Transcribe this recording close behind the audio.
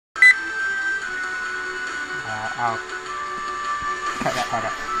I'll cut that part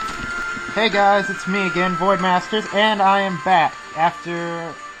out. Hey guys, it's me again, Voidmasters, and I am back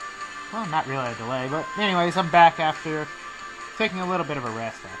after, well, not really a delay, but anyways, I'm back after taking a little bit of a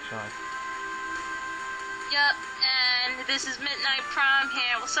rest, actually. Yup, and this is Midnight Prime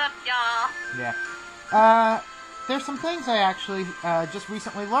here. What's up, y'all? Yeah. There's some things I actually just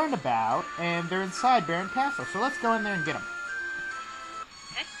recently learned about, and they're inside Baron Castle, so let's go in there and get them.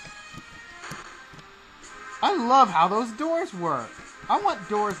 Okay. I love how those doors work. I want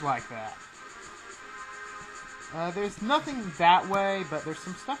doors like that. There's nothing that way, but there's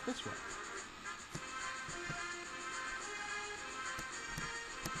some stuff this way.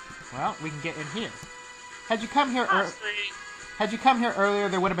 Well, we can get in here. Had you come here earlier,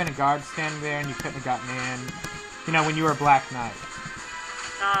 there would have been a guard standing there, and you couldn't have gotten in. You know, when you were a Black Knight.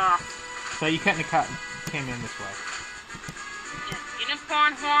 So you couldn't have came in this way. Yeah,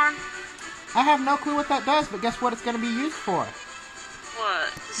 unicorn horn? I have no clue what that does, but guess what it's going to be used for?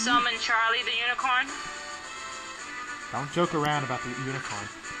 What? To summon Charlie the unicorn? Don't joke around about the unicorn.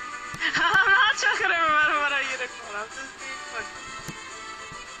 I'm not joking around about a unicorn. I'm just being funny.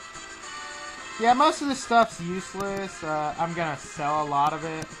 Yeah, most of this stuff's useless. I'm going to sell a lot of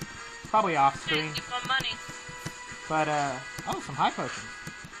it. Probably off screen. Get more money. But, oh, some high potions.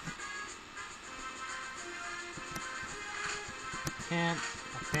 Can't.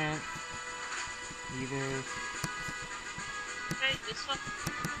 Either. Okay, this one.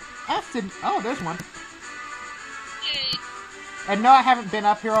 Oh, there's one. Yay. And no, I haven't been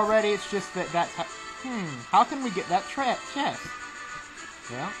up here already. It's just that that's how can we get that chest?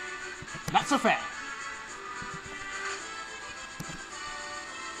 Well, not so fast.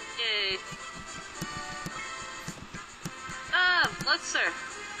 Yay. Blitzer.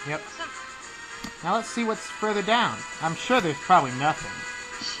 Yep. Now let's see what's further down. I'm sure there's probably nothing.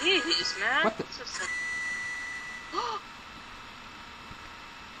 Jeez, man. What the?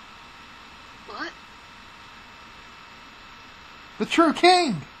 What? The true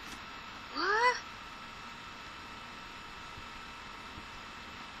king! What?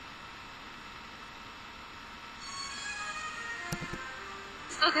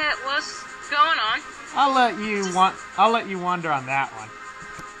 Okay, what's going on? I'll let you wander on that one.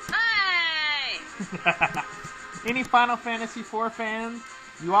 Hey! Any Final Fantasy IV fans?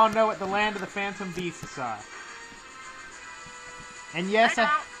 You all know what the land of the Phantom Beasts are. And yes,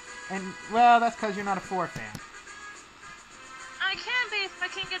 well, that's because you're not a 4 fan. I can be if I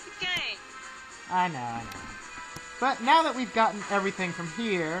can get the game. I know. But now that we've gotten everything from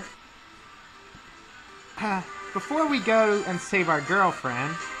here, before we go and save our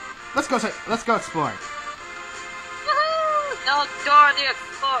girlfriend, let's go exploring. Woohoo! No door to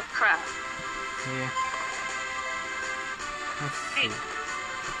explore crap. Yeah. Let's see. Hey.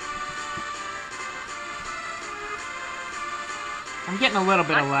 I'm getting a little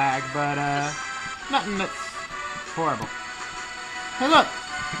bit of lag, but nothing that's horrible. Hey, look!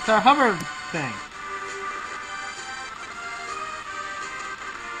 It's our hover thing.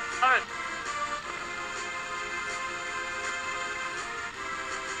 Alright.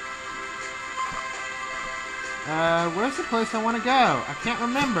 Where's the place I want to go? I can't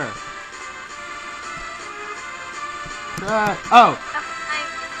remember. Oh!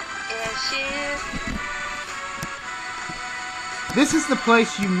 This is the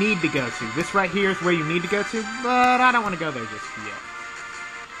place you need to go to. This right here is where you need to go to, but I don't want to go there just yet.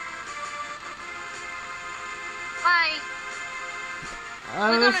 Why?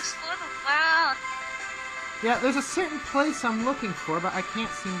 We're gonna explore the world. Yeah, there's a certain place I'm looking for, but I can't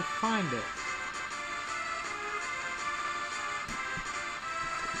seem to find it.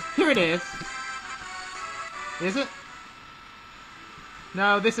 Here it is. Is it?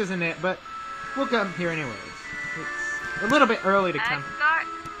 No, this isn't it, but we'll come here anyways. It's a little bit early to come.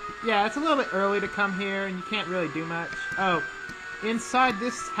 Yeah, it's a little bit early to come here, and you can't really do much. Oh, inside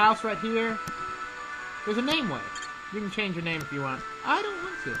this house right here, there's a name way. You can change your name if you want. I don't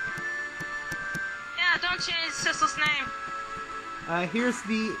want to. Yeah, don't change Sissel's name. Here's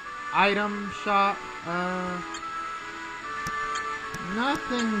the item shop.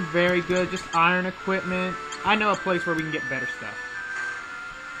 Nothing very good, just iron equipment. I know a place where we can get better stuff.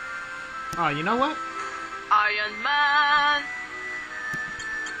 Oh, you know what? Iron Man.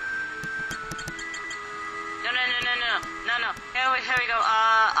 No. Here we go.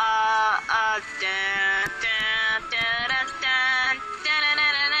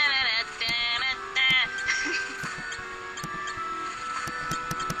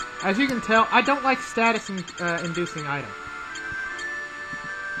 As you can tell, I don't like status-inducing items.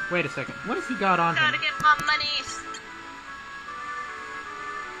 Wait a second. What has he got on him? Gotta get my monies.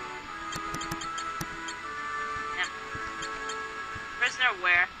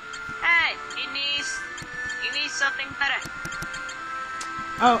 nowhere. Hey, he needs something better.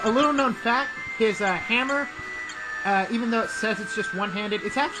 Oh, a little known fact: his hammer, even though it says it's just one-handed,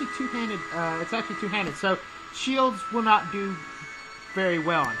 it's actually two-handed. Two-handed, so shields will not do very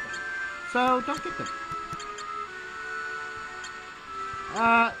well on him. So don't get them.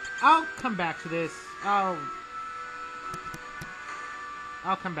 I'll come back to this. I'll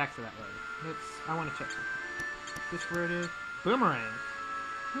come back to that later. I want to check something. Is this where it is? Boomerang.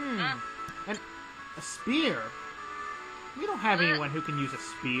 And a spear. We don't have anyone who can use a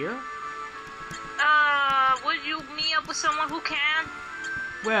spear. Would you meet up with someone who can?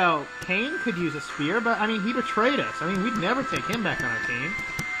 Well, Cain could use a spear, but I mean, he betrayed us. I mean, we'd never take him back on our team.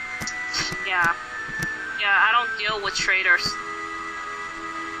 Yeah, I don't deal with traitors.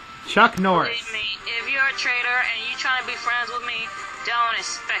 Chuck Norris. Believe me, if you're a traitor and you're trying to be friends with me, don't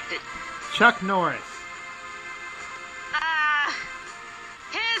expect it. Chuck Norris.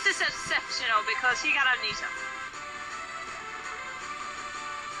 His is exceptional because he got amnesia.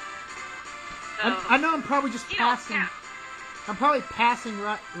 I know I'm probably just passing. Yeah. I'm probably passing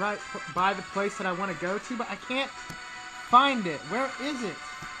right by the place that I want to go to, but I can't find it. Where is it?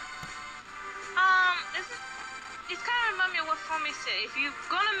 It's kind of remind me of what Fomi said. If you're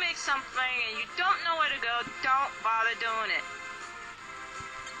gonna make something and you don't know where to go, don't bother doing it.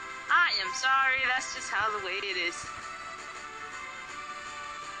 I am sorry, that's just how the way it is.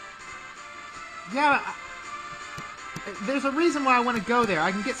 Yeah, there's a reason why I want to go there.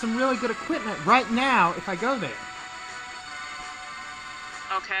 I can get some really good equipment right now if I go there.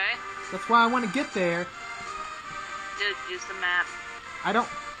 Okay. That's why I want to get there. Just use the map. I don't...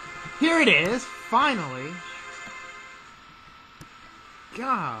 Here it is! Finally!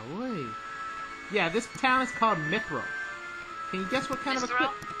 Golly. Yeah, this town is called Mithril. Can you guess what kind of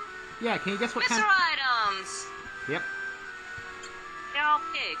equipment... Yeah, can you guess what kind of... items! Yep. They're all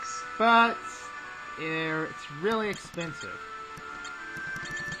pigs. But... it's really expensive.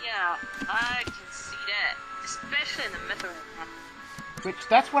 Yeah, I can see that. Especially in the Mithril. Which,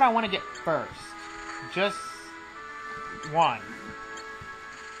 that's what I want to get first. Just... one.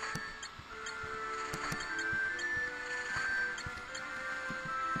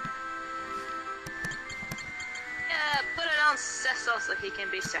 Yeah, put it on Cecil so he can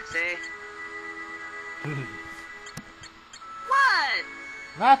be sexy. What?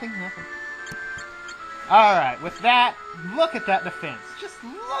 Nothing. Alright, with that, look at that defense. Just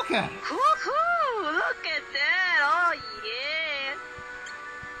look at it. Woohoo! Look at that! Oh, yeah!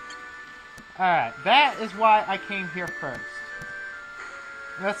 Alright, that is why I came here first.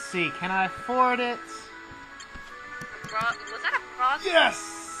 Let's see, can I afford it? Was that a cross?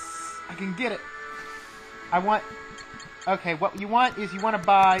 Yes! I can get it. I want... Okay, what you want is you want to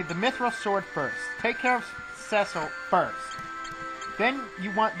buy the Mithril Sword first. Take care of Cecil first. Then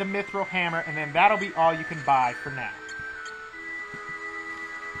you want the Mithril Hammer, and then that'll be all you can buy for now.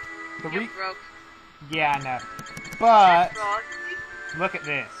 You're broke. Yeah, I know. But... look at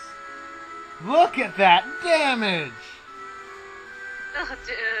this. Look at that damage! Oh,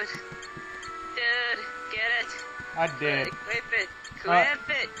 dude. Dude, get it. I did. Equip it. Equip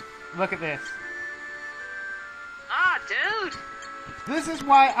it. Look at this. Ah, dude. This is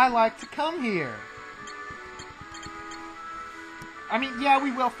why I like to come here. I mean, yeah,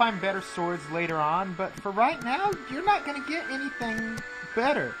 we will find better swords later on, but for right now, you're not going to get anything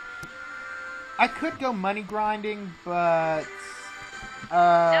better. I could go money grinding, but...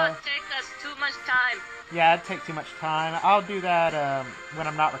 It'll take us too much time. Yeah, it'd take too much time. I'll do that when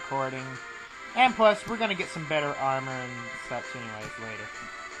I'm not recording. And plus, we're going to get some better armor and such anyways later.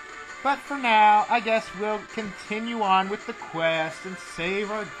 But for now, I guess we'll continue on with the quest and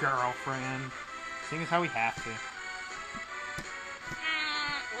save our girlfriend. Seeing as how we have to.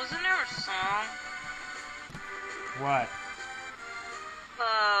 Wasn't there a song? What?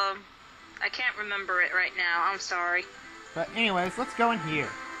 I can't remember it right now. I'm sorry. But anyways, let's go in here.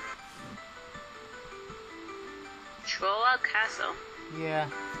 Trolla Castle. Yeah.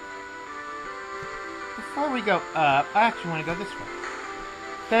 Before we go up, I actually want to go this way.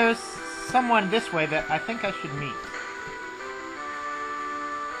 There's someone this way that I think I should meet.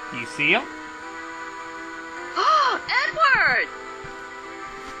 Do you see him? Edward!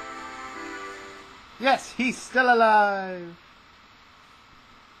 Yes, he's still alive!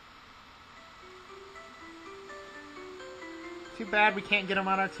 Too bad we can't get him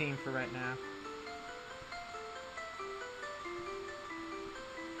on our team for right now.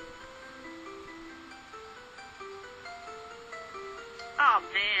 Oh,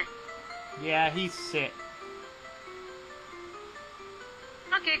 man. Yeah, he's sick.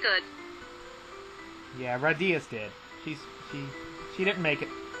 Okay, good. Yeah, Radia's dead. She didn't make it.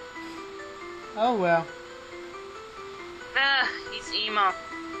 Oh well. Ugh, he's emo.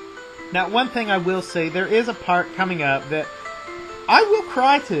 Now, one thing I will say, there is a part coming up that I will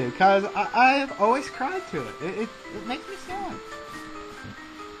cry to, because I have always cried to it. It makes me sad.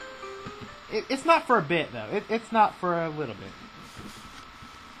 It's not for a bit, though. It's not for a little bit.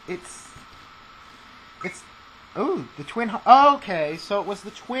 It's... Ooh, the twin... Okay, so it was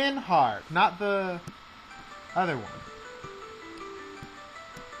the twin harp, not the other one.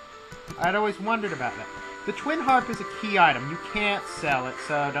 I'd always wondered about that. The twin harp is a key item. You can't sell it,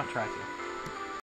 so don't try to.